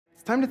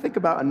time to think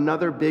about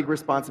another big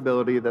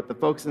responsibility that the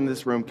folks in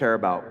this room care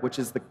about, which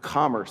is the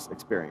commerce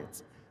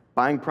experience.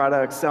 Buying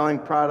products, selling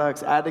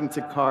products, adding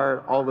to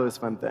cart, all those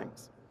fun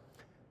things.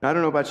 Now, I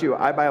don't know about you,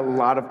 I buy a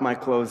lot of my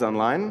clothes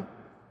online.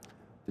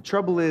 The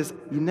trouble is,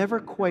 you never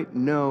quite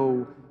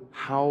know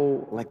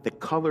how the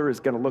color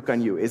is going to look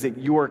on you. Is it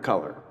your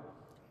color?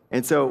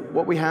 And so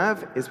what we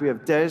have is we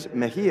have Des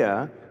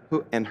Mejia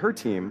and her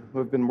team who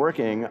have been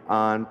working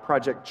on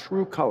Project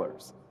True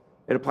Colors.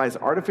 It applies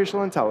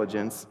artificial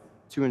intelligence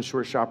to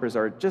ensure shoppers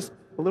are just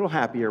a little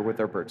happier with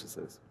their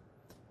purchases.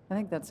 I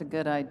think that's a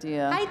good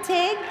idea. Hi,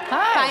 Tig.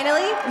 Hi.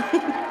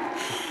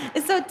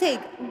 Finally. So, Tig,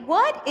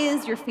 what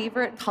is your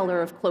favorite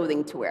color of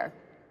clothing to wear?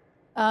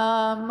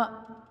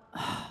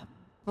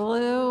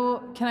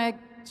 Blue. Can I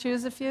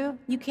choose a few?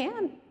 You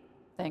can.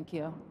 Thank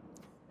you.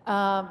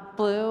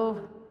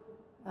 Blue,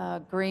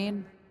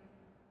 green,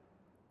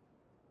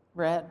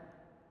 red.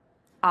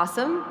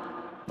 Awesome.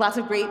 Lots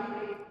of great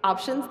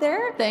options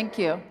there. Thank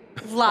you.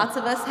 Lots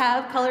of us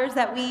have colors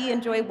that we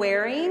enjoy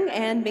wearing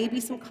and maybe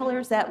some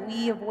colors that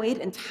we avoid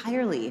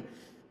entirely.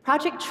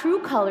 Project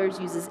True Colors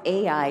uses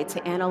AI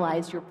to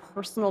analyze your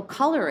personal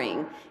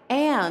coloring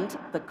and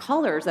the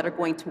colors that are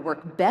going to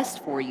work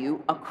best for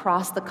you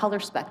across the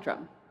color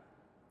spectrum.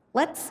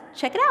 Let's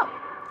check it out.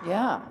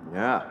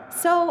 Yeah.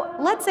 So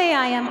let's say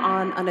I am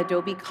on an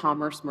Adobe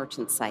Commerce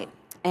merchant site,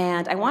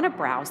 and I want to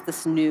browse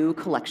this new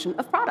collection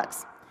of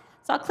products.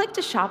 So I'll click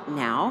to shop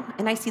now,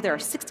 and I see there are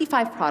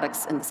 65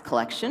 products in this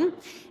collection,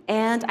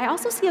 and I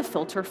also see a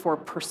filter for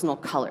personal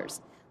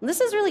colors. And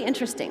this is really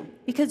interesting,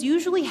 because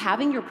usually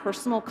having your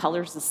personal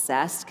colors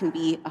assessed can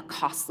be a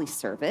costly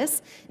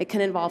service. It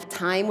can involve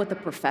time with a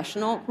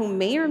professional who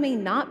may or may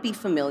not be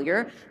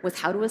familiar with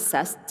how to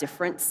assess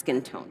different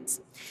skin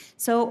tones.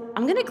 So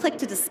I'm going to click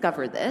to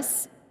discover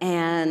this,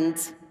 and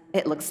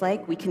it looks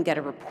like we can get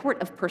a report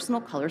of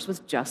personal colors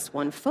with just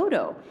one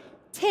photo.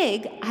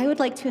 Tig, I would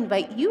like to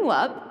invite you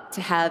up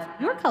to have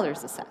your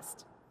colors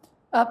assessed.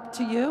 Up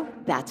to you?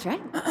 That's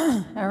right.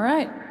 All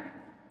right.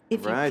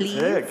 If you please.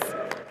 Tig.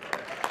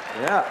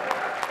 Yeah.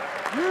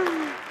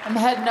 I'm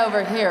heading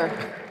over here.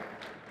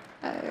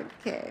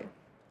 Okay.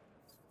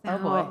 Oh,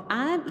 boy.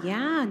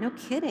 Yeah, no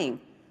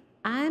kidding.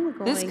 I'm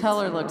going This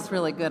color looks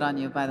really good on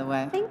you, by the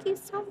way. Thank you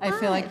so much. I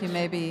feel like you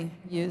maybe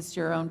used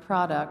your own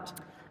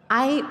product.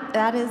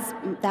 That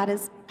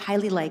is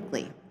highly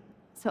likely.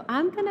 So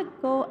I'm going to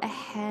go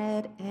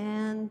ahead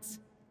and,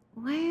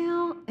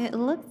 well, it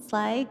looks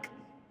like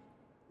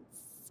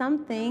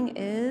something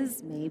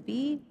is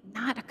maybe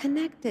not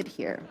connected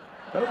here.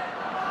 Oh.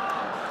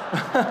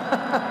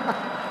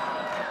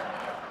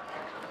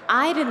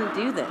 I didn't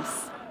do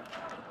this.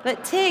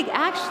 But Tig,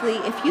 actually,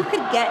 if you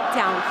could get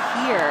down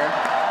here,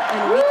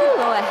 and we could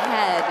go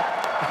ahead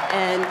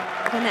and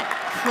I'm gonna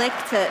click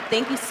to,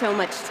 thank you so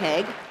much,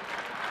 Tig.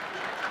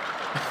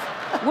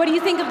 What do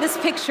you think of this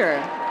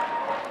picture?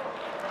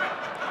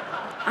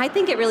 I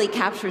think it really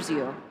captures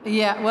you.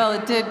 Yeah, well,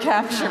 it did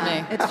capture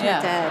me. It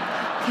sure did.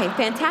 Okay,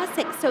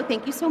 fantastic. So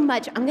thank you so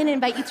much. I'm going to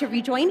invite you to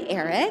rejoin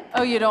Eric.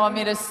 Oh, you don't want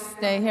me to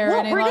stay here any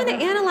longer? We're going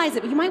to analyze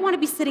it, but you might want to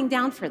be sitting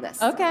down for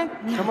this. Okay.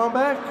 Come on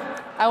back.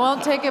 I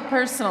won't take it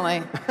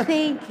personally.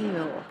 Thank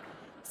you.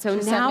 So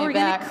now we're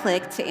going to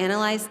click to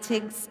analyze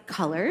Tig's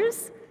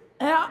colors.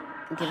 Yeah.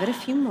 Give it a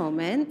few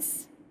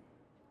moments.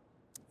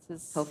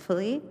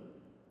 Hopefully.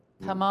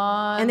 Come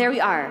on. And there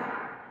we are.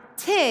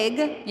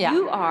 Tig, yeah.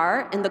 You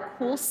are in the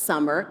Cool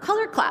Summer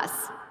color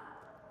class.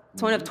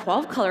 It's one of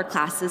 12 color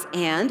classes,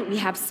 and we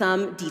have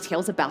some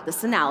details about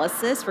this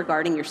analysis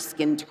regarding your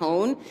skin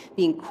tone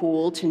being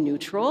cool to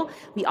neutral.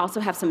 We also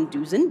have some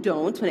do's and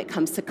don'ts when it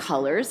comes to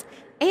colors,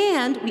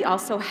 and we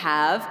also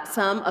have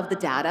some of the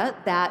data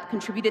that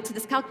contributed to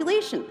this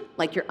calculation,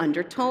 like your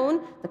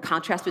undertone, the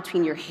contrast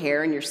between your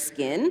hair and your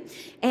skin,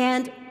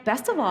 and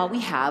best of all,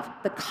 we have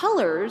the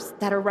colors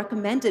that are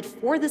recommended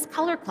for this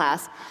color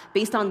class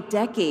based on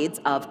decades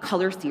of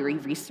color theory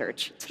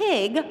research.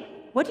 Tig,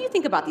 what do you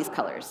think about these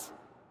colors?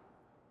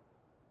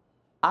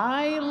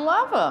 I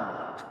love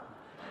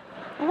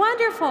them.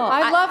 Wonderful.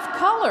 I love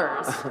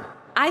colors.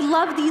 I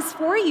love these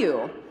for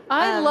you.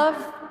 I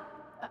love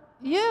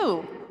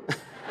you.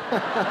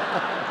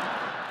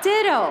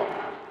 Ditto.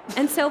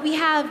 And so we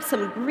have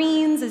some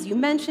greens, as you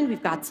mentioned.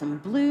 We've got some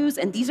blues,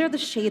 and these are the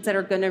shades that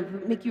are going to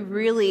make you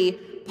really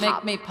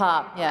pop. Make me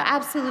pop, yeah.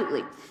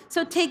 Absolutely.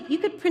 So you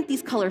could print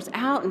these colors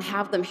out and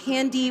have them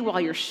handy while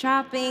you're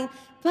shopping,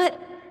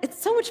 but it's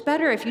so much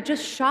better if you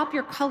just shop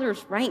your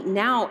colors right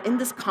now in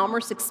this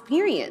commerce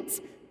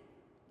experience.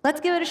 Let's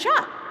give it a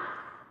shot.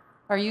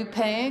 Are you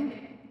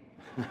paying?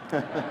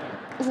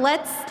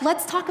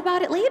 Let's talk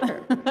about it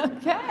later.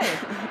 Okay.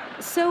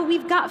 So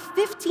we've got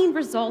 15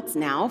 results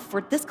now for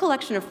this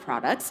collection of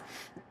products,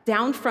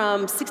 down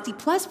from 60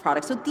 plus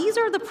products. So these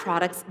are the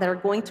products that are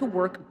going to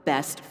work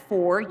best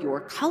for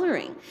your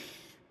coloring.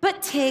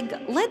 But Tig,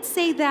 let's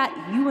say that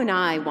you and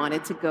I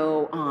wanted to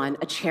go on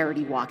a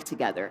charity walk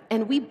together,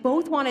 and we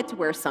both wanted to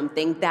wear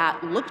something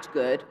that looked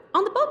good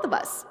on the both of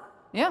us.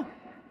 Yeah.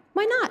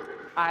 Why not?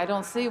 I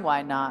don't see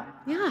why not.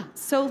 Yeah,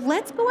 so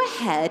let's go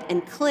ahead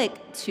and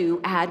click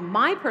to add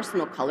my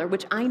personal color,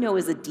 which I know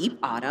is a deep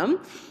autumn.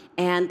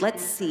 And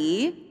let's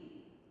see,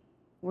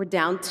 we're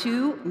down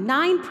to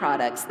 9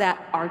 products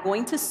that are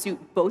going to suit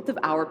both of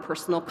our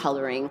personal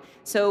coloring.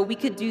 So we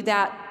could do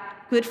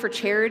that good for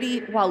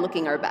charity while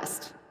looking our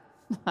best.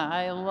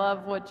 I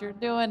love what you're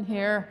doing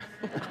here.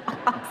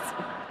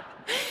 Awesome.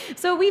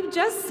 So we've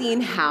just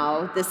seen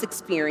how this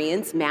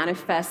experience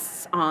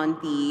manifests on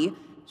the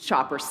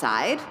shopper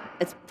side.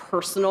 It's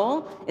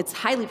personal, it's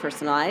highly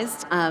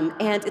personalized,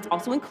 and it's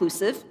also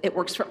inclusive. It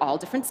works for all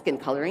different skin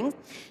colorings.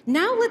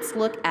 Now let's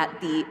look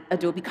at the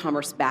Adobe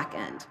Commerce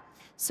backend.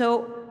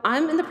 So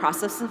I'm in the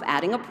process of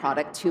adding a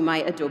product to my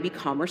Adobe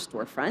Commerce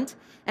storefront,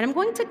 and I'm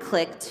going to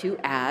click to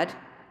add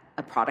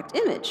a product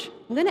image.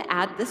 I'm going to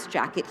add this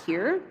jacket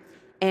here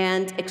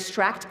and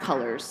extract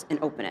colors and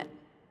open it.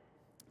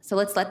 So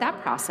let's let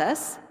that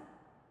process.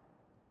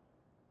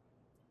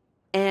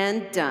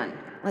 And done.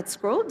 Let's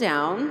scroll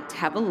down to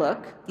have a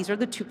look. These are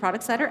the 2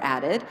 products that are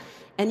added.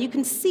 And you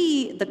can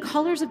see the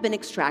colors have been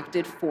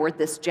extracted for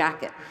this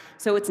jacket.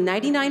 So it's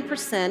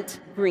 99%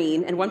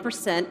 green and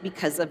 1%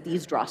 because of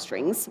these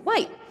drawstrings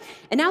white.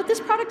 And now this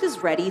product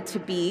is ready to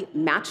be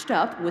matched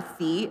up with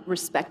the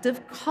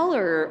respective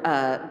color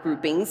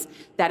groupings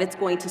that it's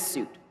going to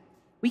suit.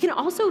 We can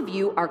also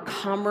view our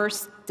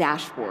Commerce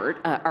dashboard,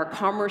 our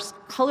Commerce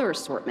color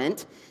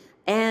assortment,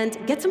 and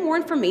get some more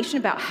information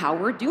about how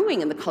we're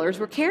doing and the colors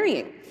we're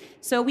carrying.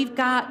 So we've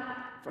got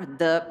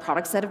the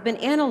products that have been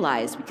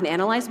analyzed. We can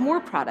analyze more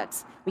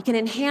products. We can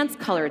enhance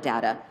color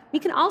data. We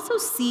can also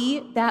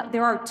see that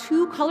there are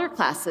 2 color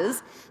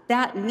classes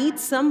that need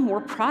some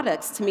more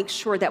products to make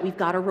sure that we've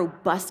got a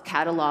robust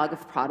catalog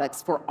of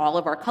products for all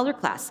of our color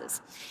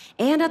classes.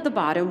 And at the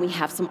bottom, we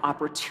have some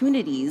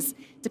opportunities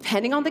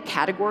depending on the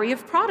category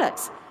of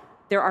products.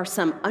 There are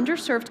some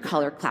underserved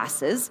color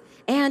classes,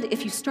 and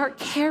if you start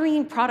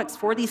carrying products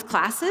for these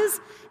classes,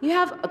 you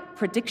have a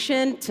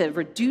prediction to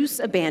reduce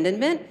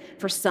abandonment,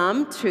 for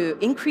some to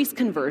increase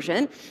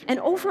conversion, and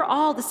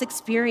overall, this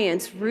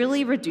experience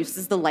really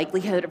reduces the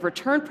likelihood of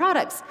returned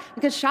products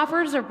because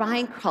shoppers are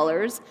buying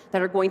colors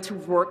that are going to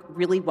work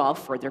really well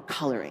for their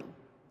coloring.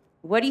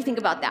 What do you think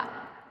about that?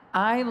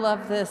 I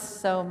love this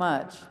so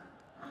much.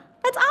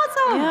 That's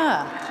awesome.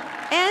 Yeah.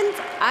 And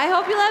I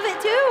hope you love it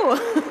too.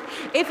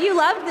 If you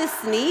love this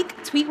sneak,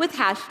 tweet with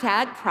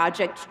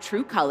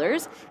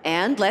 #ProjectTrueColors,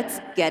 and let's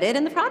get it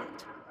in the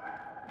product.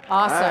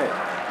 Awesome. All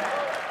right.